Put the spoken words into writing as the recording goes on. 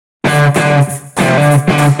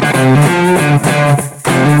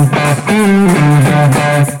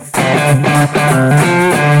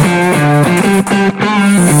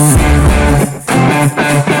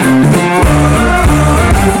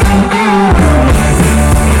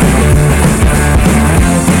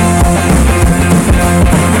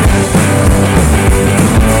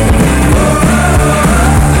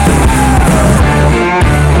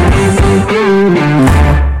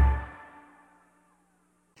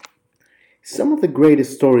Some of the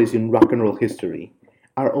greatest stories in rock and roll history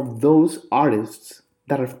are of those artists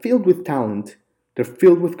that are filled with talent, they're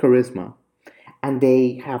filled with charisma, and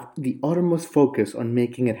they have the uttermost focus on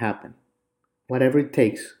making it happen, whatever it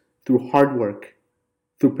takes, through hard work,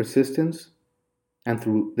 through persistence, and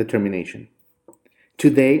through determination.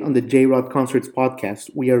 Today on the J Rod Concerts podcast,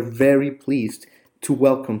 we are very pleased to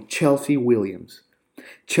welcome Chelsea Williams.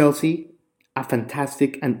 Chelsea, a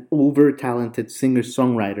fantastic and over talented singer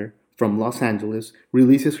songwriter from Los Angeles,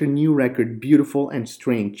 releases her new record, Beautiful and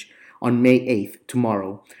Strange, on May 8th,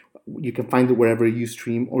 tomorrow. You can find it wherever you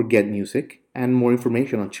stream or get music, and more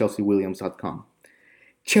information on chelseawilliams.com.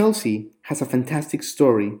 Chelsea has a fantastic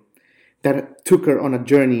story that took her on a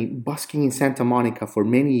journey busking in Santa Monica for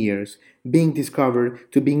many years, being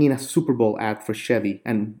discovered to being in a Super Bowl ad for Chevy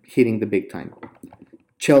and hitting the big time.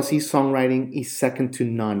 Chelsea's songwriting is second to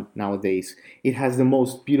none nowadays. It has the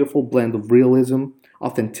most beautiful blend of realism,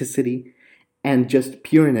 authenticity, and just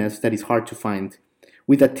pureness that is hard to find,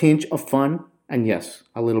 with a tinge of fun and, yes,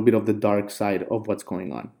 a little bit of the dark side of what's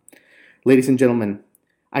going on. Ladies and gentlemen,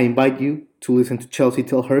 I invite you to listen to Chelsea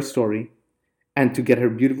tell her story and to get her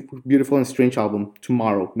beautiful and Strange album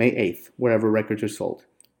tomorrow, May 8th, wherever records are sold.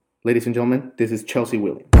 Ladies and gentlemen, this is Chelsea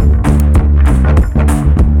Williams.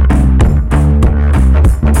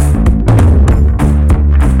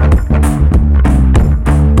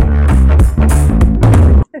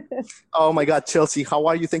 Oh my God, Chelsea, how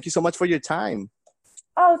are you? Thank you so much for your time.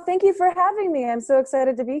 Oh, thank you for having me. I'm so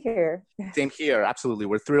excited to be here. Same here, absolutely.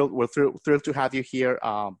 We're thrilled to have you here.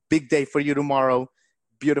 Big day for you tomorrow.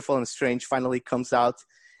 Beautiful and Strange finally comes out,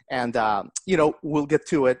 and we'll get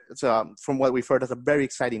to it. It's, from what we've heard, it's a very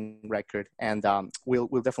exciting record, and we'll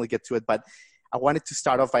definitely get to it. But I wanted to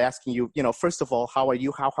start off by asking you, first of all, how are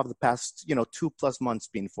you? How have the past 2+ months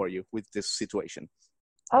been for you with this situation?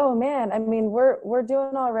 Oh man, I mean, we're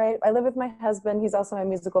doing all right. I live with my husband. He's also my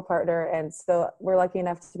musical partner, and so we're lucky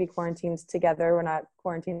enough to be quarantined together. We're not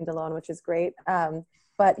quarantined alone, which is great.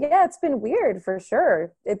 But yeah, it's been weird for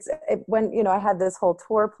sure. When I had this whole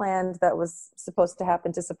tour planned that was supposed to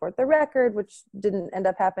happen to support the record, which didn't end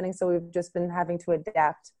up happening. So we've just been having to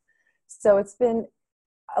adapt. So it's been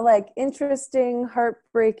like interesting,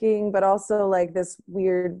 heartbreaking, but also like this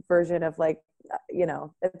weird version of like,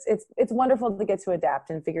 it's wonderful to get to adapt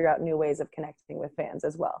and figure out new ways of connecting with fans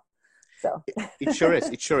as well. So it sure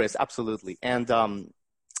is, absolutely. And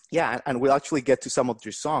and we'll actually get to some of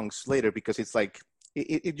your songs later because it's like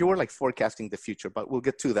you were like forecasting the future, but we'll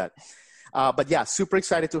get to that. But yeah, super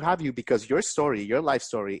excited to have you because your story, your life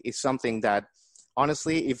story, is something that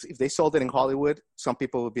honestly, if they sold it in Hollywood, some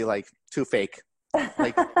people would be like, too fake.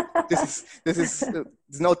 Like this is there's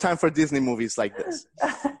no time for Disney movies like this.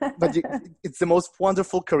 But it's the most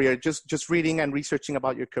wonderful career. Just reading and researching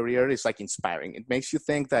about your career is like inspiring. It makes you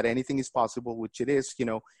think that anything is possible, which it is,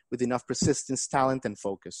 with enough persistence, talent, and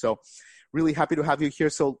focus. So really happy to have you here.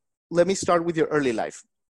 So let me start with your early life.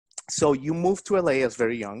 So you moved to LA as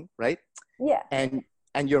very young, right? Yeah.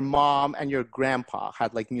 And your mom and your grandpa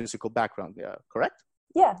had like musical background, correct?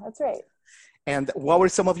 Yeah, that's right. And what were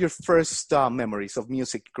some of your first memories of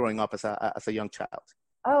music growing up as a young child?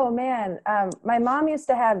 Oh man, my mom used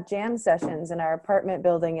to have jam sessions in our apartment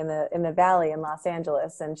building in the Valley in Los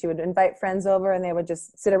Angeles, and she would invite friends over, and they would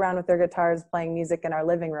just sit around with their guitars playing music in our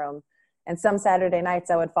living room. And some Saturday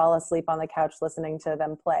nights, I would fall asleep on the couch listening to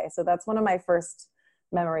them play. So that's one of my first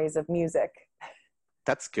memories of music.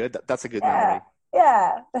 That's good. That's a good memory.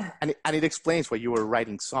 Yeah. And it explains why you were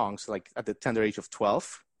writing songs like at the tender age of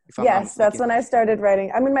 12. Yes, that's when I started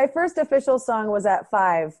writing. I mean, my first official song was at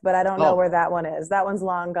 5, but I don't know where that one is. That one's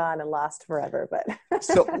long gone and lost forever. But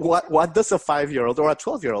so what does a 5-year-old or a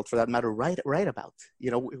 12-year-old, for that matter, write about?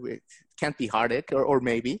 It can't be heartache or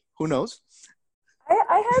maybe, who knows?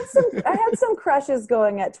 I had some crushes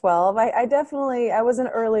going at 12. I was an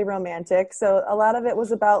early romantic, so a lot of it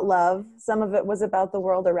was about love. Some of it was about the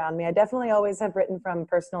world around me. I definitely always have written from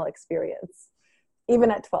personal experience.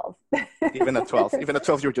 Even at 12. Even at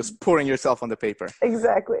 12, you're just pouring yourself on the paper.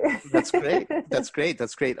 Exactly. That's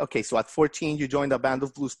great. Okay, so at 14, you joined a band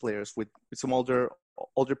of blues players with some older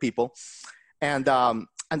people. And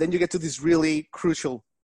then you get to this really crucial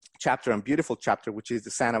chapter and beautiful chapter, which is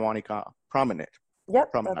the Santa Monica Promenade.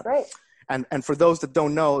 Yep, that's right. And for those that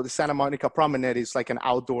don't know, the Santa Monica Promenade is like an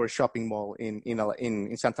outdoor shopping mall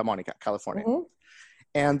in Santa Monica, California. Mm-hmm.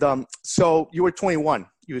 And so you were 21.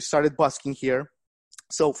 You started busking here.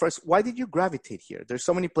 So first, why did you gravitate here? There's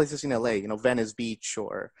so many places in LA, Venice Beach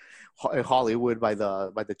or Hollywood by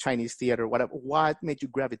the Chinese theater, whatever. What made you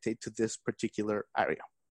gravitate to this particular area?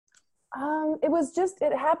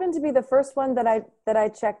 It happened to be the first one that I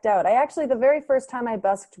checked out. I actually, the very first time I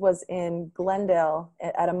busked was in Glendale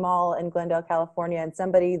at a mall in Glendale, California, and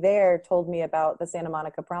somebody there told me about the Santa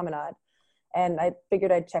Monica Promenade, and I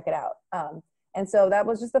figured I'd check it out. And so that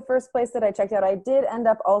was just the first place that I checked out. I did end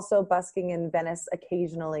up also busking in Venice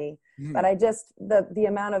occasionally, but I just, the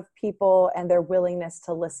amount of people and their willingness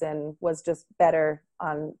to listen was just better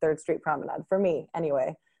on Third Street Promenade for me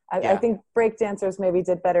anyway. I Yeah. think break dancers maybe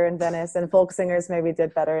did better in Venice and folk singers maybe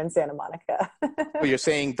did better in Santa Monica. So you're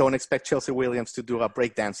saying don't expect Chelsea Williams to do a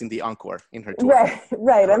breakdance in the encore in her tour. Right,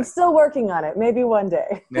 right. I'm Correct. still working on it. Maybe one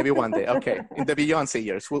day. Maybe one day. Okay. In the Beyonce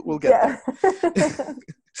years, we'll get Yeah. there.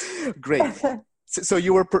 Great. So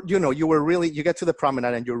you were really, you get to the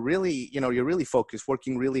promenade and you're really focused,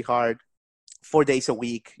 working really hard, 4 days a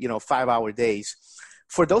week, 5-hour days.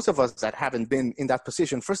 For those of us that haven't been in that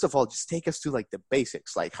position, first of all, just take us to like the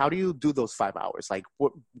basics. Like, how do you do those 5 hours? Like,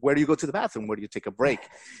 where do you go to the bathroom? Where do you take a break?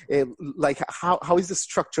 Like, how is the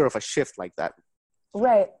structure of a shift like that?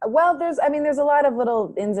 Right. Well, there's a lot of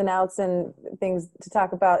little ins and outs and things to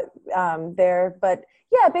talk about there. But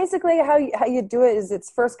yeah, basically how you do it is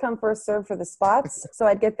it's first come, first serve for the spots. So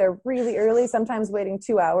I'd get there really early, sometimes waiting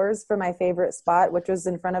 2 hours for my favorite spot, which was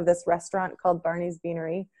in front of this restaurant called Barney's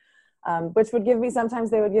Beanery, which would sometimes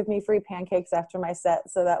they would give me free pancakes after my set.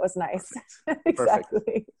 So that was nice.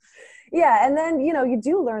 Exactly. Yeah, and then, you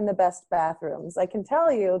do learn the best bathrooms. I can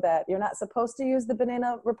tell you that you're not supposed to use the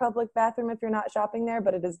Banana Republic bathroom if you're not shopping there,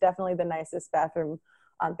 but it is definitely the nicest bathroom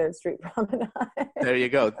on Third Street Promenade. There you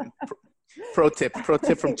go. Pro tip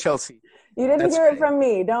from Chelsea. You didn't That's hear great. it from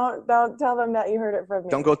me. Don't tell them that you heard it from me.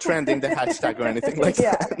 Don't go trending the hashtag or anything like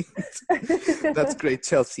that. That's great,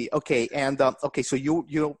 Chelsea. Okay, and so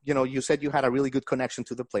you said you had a really good connection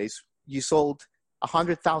to the place. You sold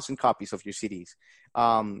 100,000 copies of your CDs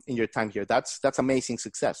in your time here. That's amazing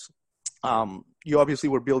success. You obviously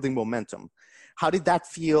were building momentum. How did that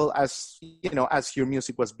feel as your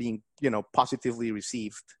music was being positively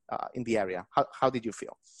received in the area? How did you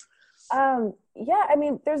feel? Yeah, I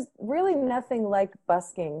mean, there's really nothing like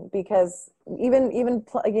busking because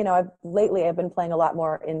lately I've been playing a lot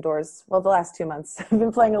more indoors. Well, the last 2 months I've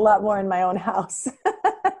been playing a lot more in my own house.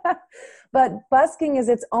 But busking is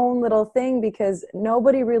its own little thing because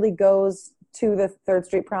nobody really goes to the Third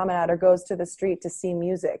Street Promenade or goes to the street to see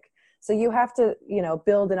music. So you have to,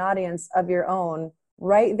 build an audience of your own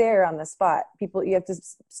right there on the spot. You have to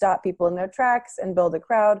stop people in their tracks and build a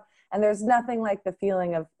crowd. And there's nothing like the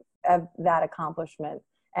feeling of that accomplishment.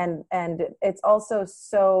 And it's also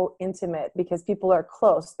so intimate because people are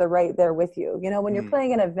close. They're right there with you. When you're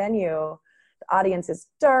playing in a venue, the audience is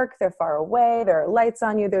dark, they're far away, there are lights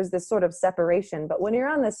on you, there's this sort of separation. But when you're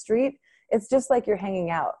on the street, it's just like you're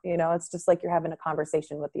hanging out, it's just like you're having a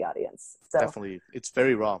conversation with the audience. So Definitely. It's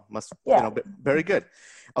very raw. yeah. Very good.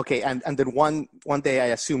 Okay. And then one day I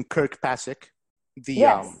assume Kirk Pasek, the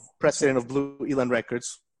Yes. president of Blue Eland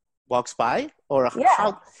Records, walks by, or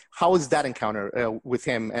Yeah. how was that encounter with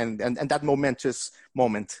him and that momentous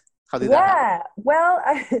moment? How did that happen? Yeah, well,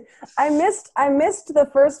 I missed the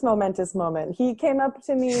first momentous moment. He came up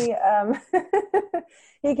to me.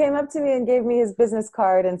 He came up to me and gave me his business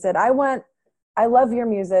card and said, I love your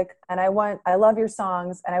music and I love your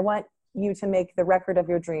songs and I want you to make the record of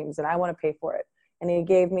your dreams and I want to pay for it." And he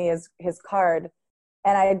gave me his card,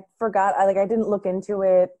 and I forgot. I didn't look into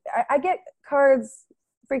it. I get cards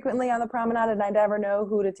frequently on the promenade, and I never know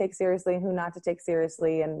who to take seriously and who not to take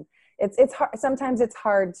seriously, and it's hard. Sometimes it's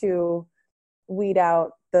hard to weed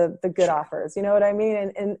out the good offers. You know what I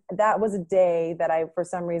mean? And that was a day that I, for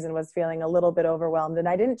some reason, was feeling a little bit overwhelmed, and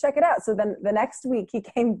I didn't check it out. So then the next week he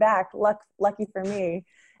came back, lucky for me,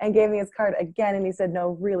 and gave me his card again. And he said,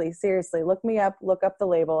 "No, really, seriously, look me up, look up the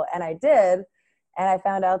label." And I did. And I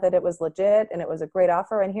found out that it was legit and it was a great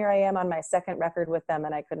offer. And here I am on my second record with them,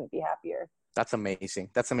 and I couldn't be happier. That's amazing.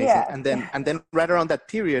 Yeah. And then right around that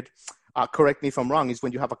period, correct me if I'm wrong, is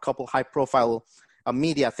when you have a couple high profile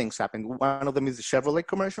media things happen. One of them is the Chevrolet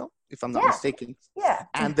commercial, if I'm not mistaken. Yeah.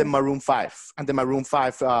 And the Maroon 5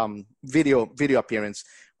 video appearance,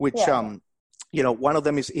 which, one of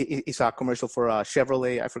them is a commercial for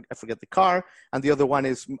Chevrolet. I forget the car. And the other one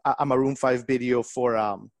is a Maroon 5 video for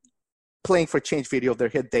Playing for Change video of their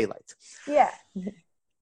hit Daylight. Yeah.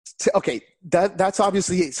 Okay, that's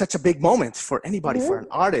obviously such a big moment for anybody, for an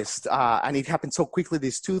artist. And it happened so quickly,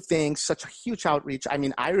 these two things, such a huge outreach. I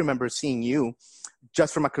mean, I remember seeing you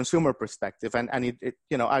just from a consumer perspective, and I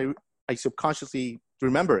subconsciously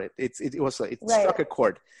remember it. It struck a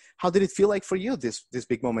chord. How did it feel like for you, this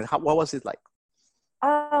big moment? What was it like?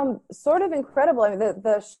 Sort of incredible. I mean,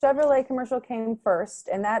 the Chevrolet commercial came first,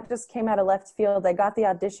 and that just came out of left field. I got the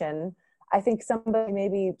audition. I think somebody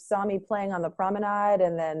maybe saw me playing on the promenade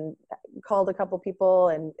and then called a couple people,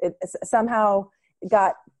 and it somehow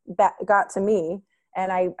got to me.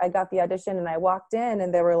 And I got the audition, and I walked in,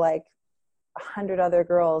 and there were like 100 other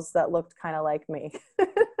girls that looked kind of like me.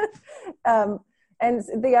 And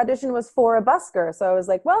the audition was for a busker. So I was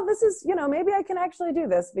like, well, this is, maybe I can actually do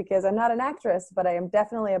this, because I'm not an actress, but I am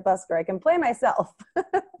definitely a busker. I can play myself.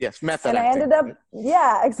 Yes, method and acting. I ended up,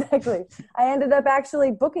 yeah, exactly. I ended up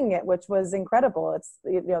actually booking it, which was incredible. It's,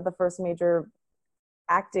 the first major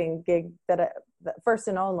acting gig the first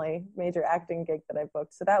and only major acting gig that I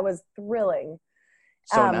booked. So that was thrilling.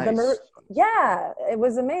 So nice. Yeah, it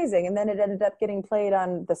was amazing. And then it ended up getting played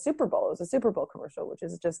on the Super Bowl. It was a Super Bowl commercial, which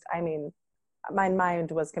is just, my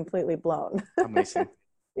mind was completely blown. Amazing.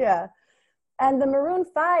 Yeah. And the Maroon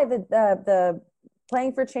 5, the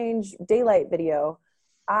Playing for Change Daylight video,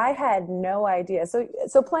 I had no idea. So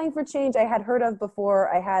Playing for Change I had heard of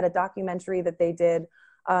before. I had a documentary that they did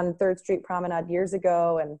on 3rd Street Promenade years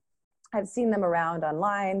ago, and I've seen them around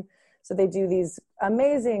online. So they do these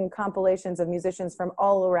amazing compilations of musicians from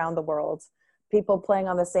all around the world, people playing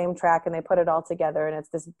on the same track, and they put it all together. And it's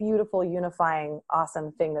this beautiful, unifying,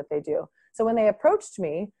 awesome thing that they do. So when they approached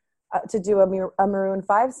me to do a Maroon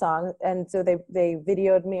 5 song, and so they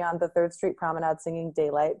videoed me on the 3rd Street Promenade singing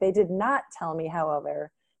Daylight. They did not tell me,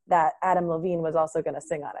 however, that Adam Levine was also going to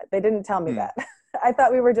sing on it. They didn't tell me that. I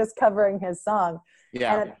thought we were just covering his song.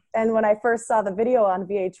 Yeah. And when I first saw the video on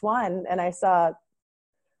VH1 and I saw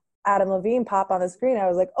Adam Levine pop on the screen, I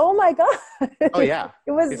was like, oh my God. Oh yeah.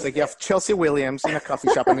 It's like you have Chelsea Williams in a coffee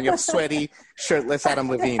shop, and then you have sweaty, shirtless Adam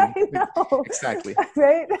Levine. I know. Exactly.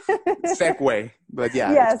 Right? Segue. But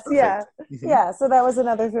yeah. Yes, yeah. Yeah. So that was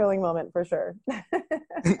another thrilling moment for sure.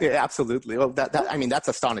 Yeah, absolutely. Well, that's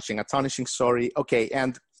astonishing story. Okay.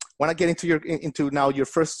 And want to get into now your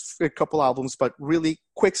first couple albums, but really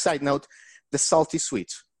quick side note, the Salty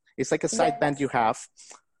Sweet. It's like a side band you have.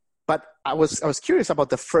 But I was curious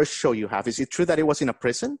about the first show you have. Is it true that it was in a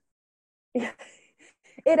prison?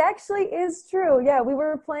 It actually is true. Yeah, we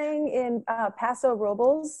were playing in Paso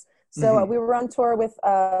Robles. So we were on tour with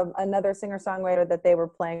another singer-songwriter that they were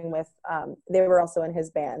playing with. They were also in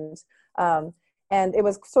his band. And it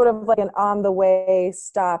was sort of like an on-the-way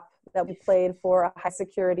stop that we played for a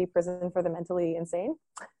high-security prison for the mentally insane.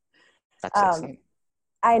 That's excellent.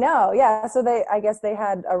 I know, yeah. So I guess they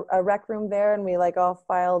had a rec room there, and we like all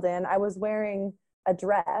filed in. I was wearing a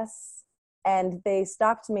dress, and they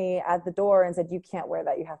stopped me at the door and said, "You can't wear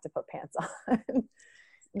that. You have to put pants on."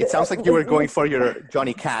 It sounds like you were going for your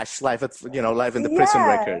Johnny Cash live in the prison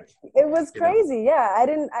record. It was crazy. Yeah, I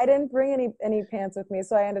didn't bring any pants with me,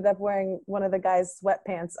 so I ended up wearing one of the guys'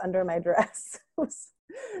 sweatpants under my dress. It was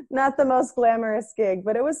not the most glamorous gig,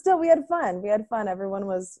 but it was still. We had fun. Everyone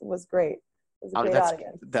was great.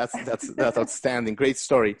 That's outstanding. Great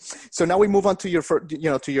story. So now we move on to your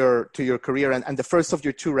career and the first of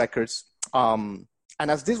your 2 records. And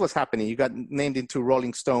as this was happening, you got named into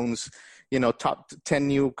Rolling Stone's, top 10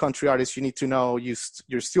 new country artists you need to know.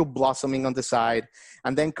 You're still blossoming on the side,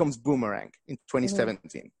 and then comes Boomerang in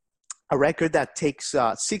 2017, a record that takes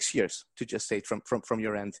 6 years to gestate from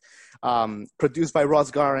your end. Produced by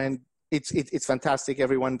Ross Garren. It's fantastic.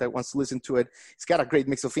 Everyone that wants to listen to it, it's got a great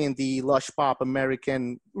mix of indie, lush pop,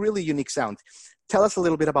 American, really unique sound. Tell us a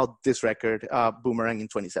little bit about this record, Boomerang in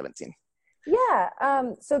 2017. Yeah.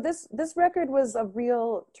 So this record was a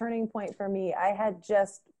real turning point for me. I had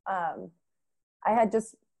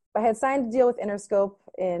signed a deal with Interscope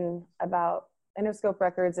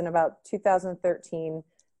Records in about 2013,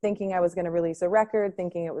 thinking I was going to release a record,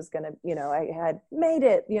 thinking it was going to, I had made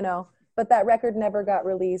it, but that record never got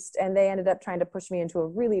released, and they ended up trying to push me into a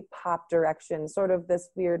really pop direction, sort of this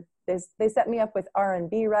weird, they set me up with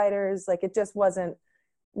R&B writers, like it just wasn't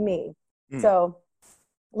me. So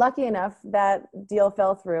lucky enough, that deal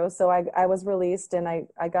fell through. So I was released, and I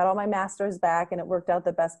got all my masters back, and it worked out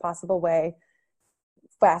the best possible way.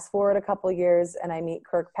 Fast forward a couple years, and I meet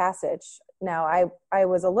Kirk Passage. Now, I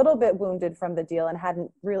was a little bit wounded from the deal, and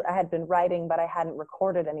I had been writing, but I hadn't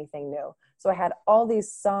recorded anything new. So I had all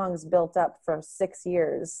these songs built up for 6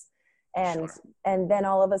 years. And then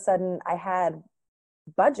all of a sudden I had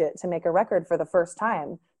budget to make a record for the first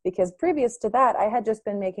time, because previous to that, I had just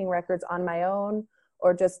been making records on my own,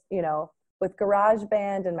 or just, with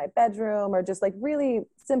GarageBand in my bedroom, or just like really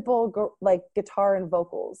simple, like guitar and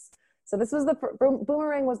vocals. So this was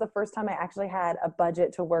Boomerang was the first time I actually had a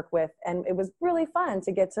budget to work with. And it was really fun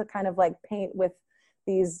to get to kind of like paint with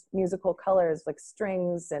these musical colors, like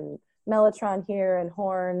strings and mellotron here and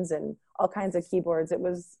horns and all kinds of keyboards. It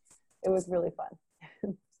was really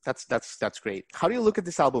fun. That's great. How do you look at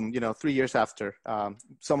this album, 3 years after?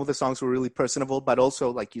 Some of the songs were really personable, but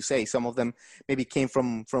also, like you say, some of them maybe came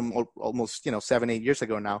from almost, 7, 8 years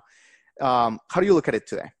ago now. How do you look at it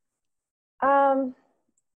today? Um,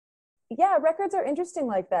 yeah, records are interesting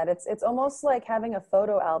like that. It's almost like having a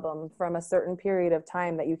photo album from a certain period of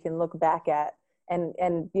time that you can look back at, and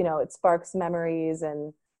it sparks memories.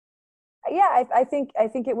 And yeah, I think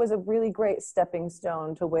it was a really great stepping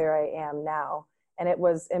stone to where I am now, and it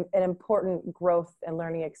was an important growth and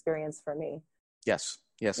learning experience for me. Yes,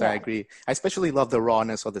 yes, I Yeah. agree. I especially love the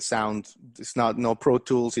rawness of the sound. It's not no Pro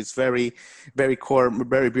Tools. It's very, very core,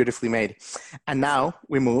 very beautifully made. And now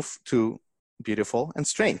we move to Beautiful and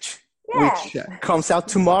Strange, Yeah. which comes out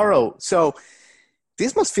tomorrow. So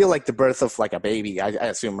this must feel like the birth of like a baby, I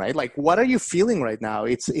assume, right? Like, what are you feeling right now?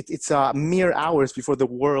 It's mere hours before the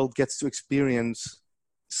world gets to experience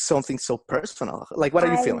something so personal. Like, what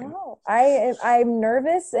are you I feeling? know. I'm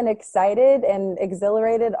nervous and excited and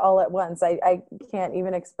exhilarated all at once. I can't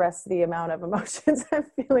even express the amount of emotions I'm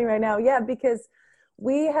feeling right now. Yeah, because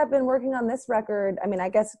we have been working on this record. I mean, I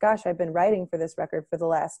guess, gosh, I've been writing for this record for the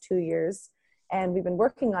last 2 years, and we've been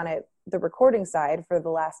working on it, the recording side, for the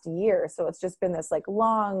last year. So it's just been this like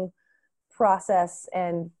long process,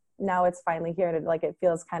 and now it's finally here, and it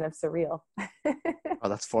feels kind of surreal. Oh,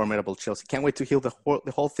 that's formidable, Chelsea. Can't wait to hear the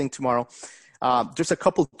whole thing tomorrow. There's a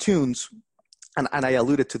couple tunes, and I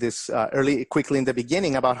alluded to this quickly in the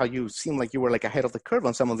beginning about how you seem like you were like ahead of the curve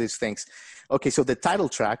on some of these things. Okay, so the title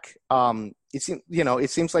track, it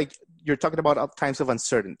seems like you're talking about times of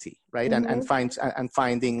uncertainty, right? And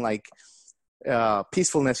finding like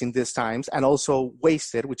peacefulness in these times, and also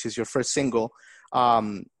Wasted, which is your first single.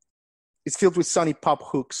 It's filled with sunny pop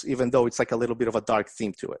hooks, even though it's like a little bit of a dark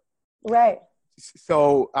theme to it. Right.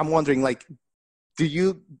 So I'm wondering, like, do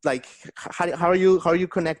you like how are you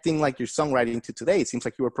connecting like your songwriting to today? It seems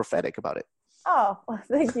like you were prophetic about it. Oh, well,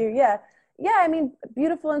 thank you. Yeah. I mean,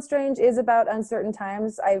 Beautiful and Strange is about uncertain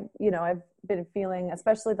times. I've been feeling,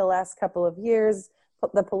 especially the last couple of years,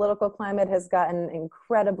 the political climate has gotten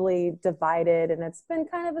incredibly divided, and it's been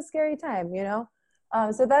kind of a scary time,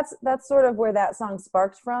 So that's sort of where that song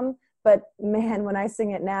sparked from. But man, when I sing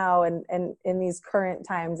it now and in these current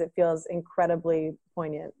times, it feels incredibly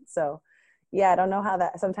poignant. So yeah, I don't know how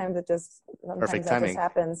that, sometimes Perfect that timing. just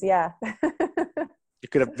happens. Yeah. You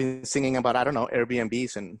could have been singing about, I don't know,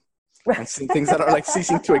 Airbnbs and Right. things that are like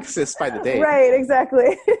ceasing to exist by the day. Right,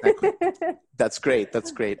 exactly. That's great.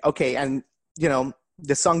 That's great. Okay, and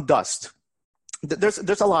the song Dust.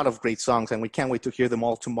 There's a lot of great songs, and we can't wait to hear them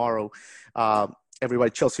all tomorrow.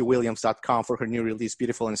 Everybody, chelseawilliams.com for her new release,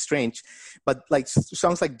 Beautiful and Strange. But like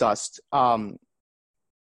songs like Dust,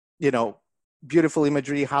 beautiful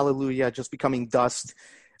imagery, Hallelujah, just becoming dust.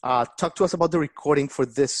 Talk to us about the recording for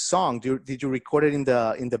this song. Did you record it in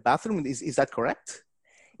the bathroom? Is that correct?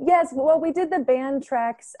 Yes. Well, we did the band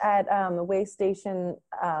tracks at Way Station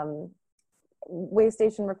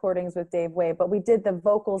Recordings with Dave Way, but we did the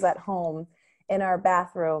vocals at home in our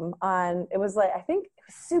bathroom it was like, I think it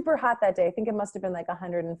was super hot that day. I think it must have been like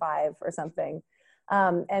 105 or something.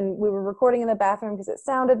 And we were recording in the bathroom because it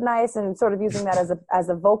sounded nice, and sort of using that as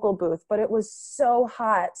a vocal booth, but it was so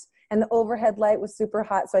hot, and the overhead light was super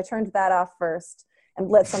hot. So I turned that off first and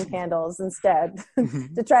lit some candles instead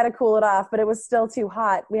to try to cool it off, but it was still too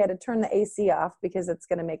hot. We had to turn the AC off because it's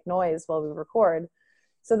going to make noise while we record.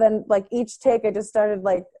 So then like each take, I just started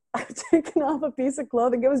like taking off a piece of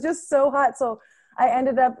clothing. It was just so hot. So I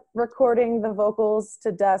ended up recording the vocals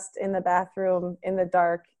to Dust in the bathroom in the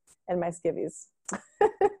dark in my skivvies.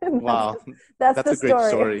 Wow, that's a the great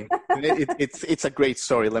story. It's a great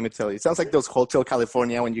story. Let me tell you, it sounds like those Hotel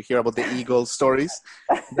California when you hear about the Eagles stories.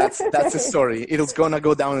 That's a story. It's gonna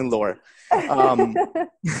go down in lore.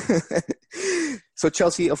 So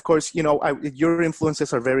Chelsea, of course, your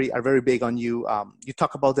influences are very big on you. You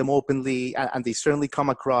talk about them openly, and they certainly come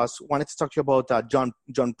across. Wanted to talk to you about John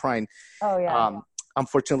Prine. Oh yeah.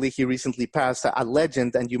 Unfortunately, he recently passed, a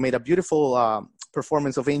legend, and you made a beautiful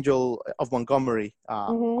performance of Angel of Montgomery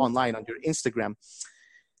online on your Instagram.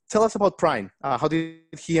 Tell us about Prine. How did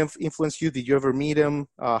he influence you? Did you ever meet him?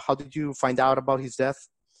 How did you find out about his death?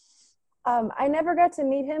 I never got to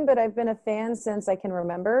meet him, but I've been a fan since I can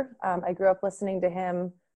remember. I grew up listening to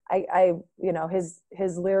him.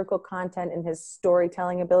 His lyrical content and his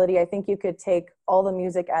storytelling ability. I think you could take all the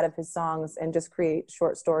music out of his songs and just create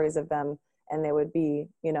short stories of them, and they would be,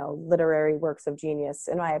 literary works of genius,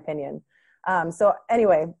 in my opinion. So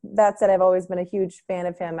anyway, that said, I've always been a huge fan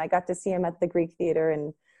of him. I got to see him at the Greek Theater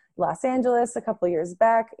in Los Angeles a couple of years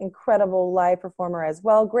back. Incredible live performer as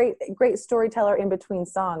well. Great storyteller in between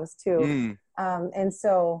songs too. And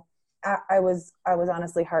so I was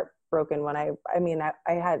honestly heartbroken when I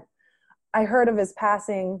heard of his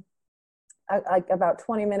passing like about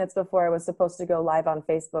 20 minutes before I was supposed to go live on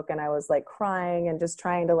Facebook, and I was like crying and just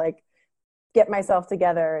trying to like get myself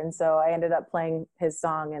together. And so I ended up playing his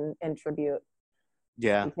song in tribute.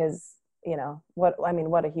 Yeah. Because,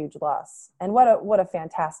 what a huge loss, and what a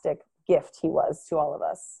fantastic gift he was to all of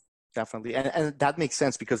us. Definitely. And that makes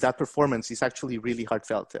sense because that performance is actually really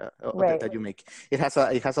heartfelt Right. that you make. It has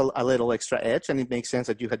a little extra edge, and it makes sense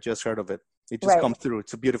that you had just heard of it. It just comes through.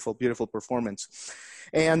 It's a beautiful, beautiful performance.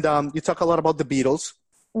 And you talk a lot about the Beatles.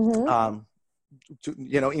 Mm-hmm.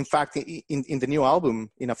 In fact, in the new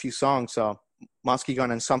album, in a few songs, Musky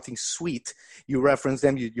Gun and Something Sweet, you reference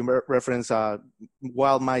them. You reference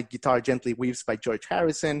While My Guitar Gently Weeps by George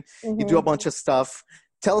Harrison. Mm-hmm. You do a bunch of stuff.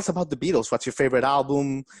 Tell us about the Beatles. What's your favorite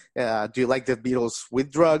album? Do you like the Beatles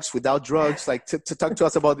with drugs, without drugs? Like to talk to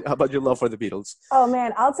us about your love for the Beatles. Oh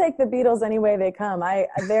man, I'll take the Beatles any way they come.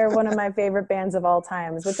 They're one of my favorite bands of all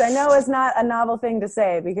times, which I know is not a novel thing to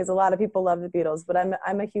say because a lot of people love the Beatles, but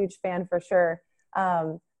I'm a huge fan for sure.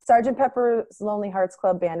 Sgt. Pepper's Lonely Hearts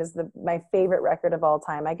Club Band is my favorite record of all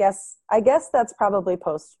time. I guess that's probably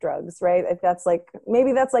post drugs, right? If that's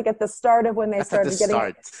maybe that's like at the start of when they started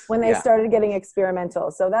getting experimental.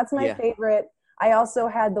 So that's my favorite. I also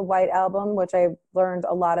had the White Album, which I learned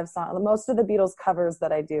a lot of songs. Most of the Beatles covers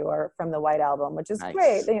that I do are from the White Album, which is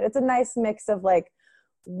great. It's a nice mix of like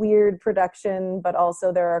weird production, but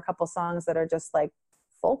also there are a couple songs that are just like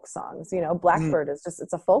folk songs. Blackbird is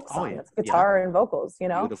it's a folk song. It's guitar and vocals,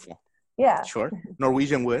 Beautiful. Yeah. Sure.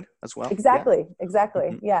 Norwegian Wood as well. Exactly.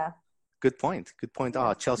 Mm-hmm. Yeah. Good point.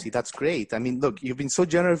 Oh, Chelsea, that's great. I mean, look, you've been so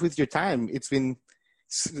generous with your time. It's been,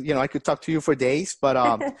 I could talk to you for days, but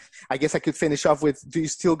I guess I could finish off with, do you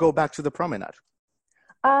still go back to the promenade?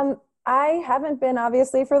 I haven't been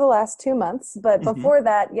obviously for the last 2 months, but before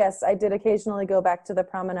that, yes, I did occasionally go back to the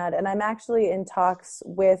promenade, and I'm actually in talks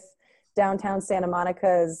with Downtown Santa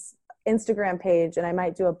Monica's Instagram page, and I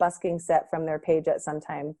might do a busking set from their page at some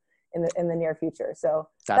time in the near future. So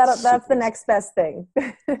that's the next best thing.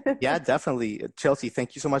 Yeah, definitely. Chelsea,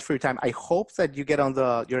 thank you so much for your time. I hope that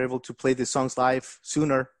you're able to play these songs live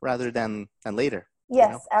sooner rather than later.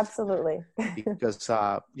 Yes, absolutely. Because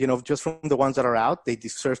just from the ones that are out, they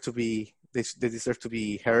deserve to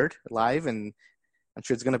be heard live, and I'm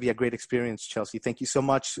sure it's going to be a great experience, Chelsea. Thank you so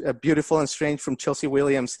much. Beautiful and Strange from Chelsea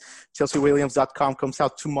Williams. ChelseaWilliams.com comes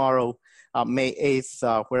out tomorrow, May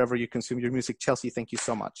 8th, wherever you consume your music. Chelsea, thank you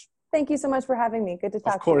so much. Thank you so much for having me. Good to talk to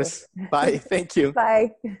you. Of course. Bye. Thank you.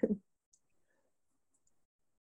 Bye.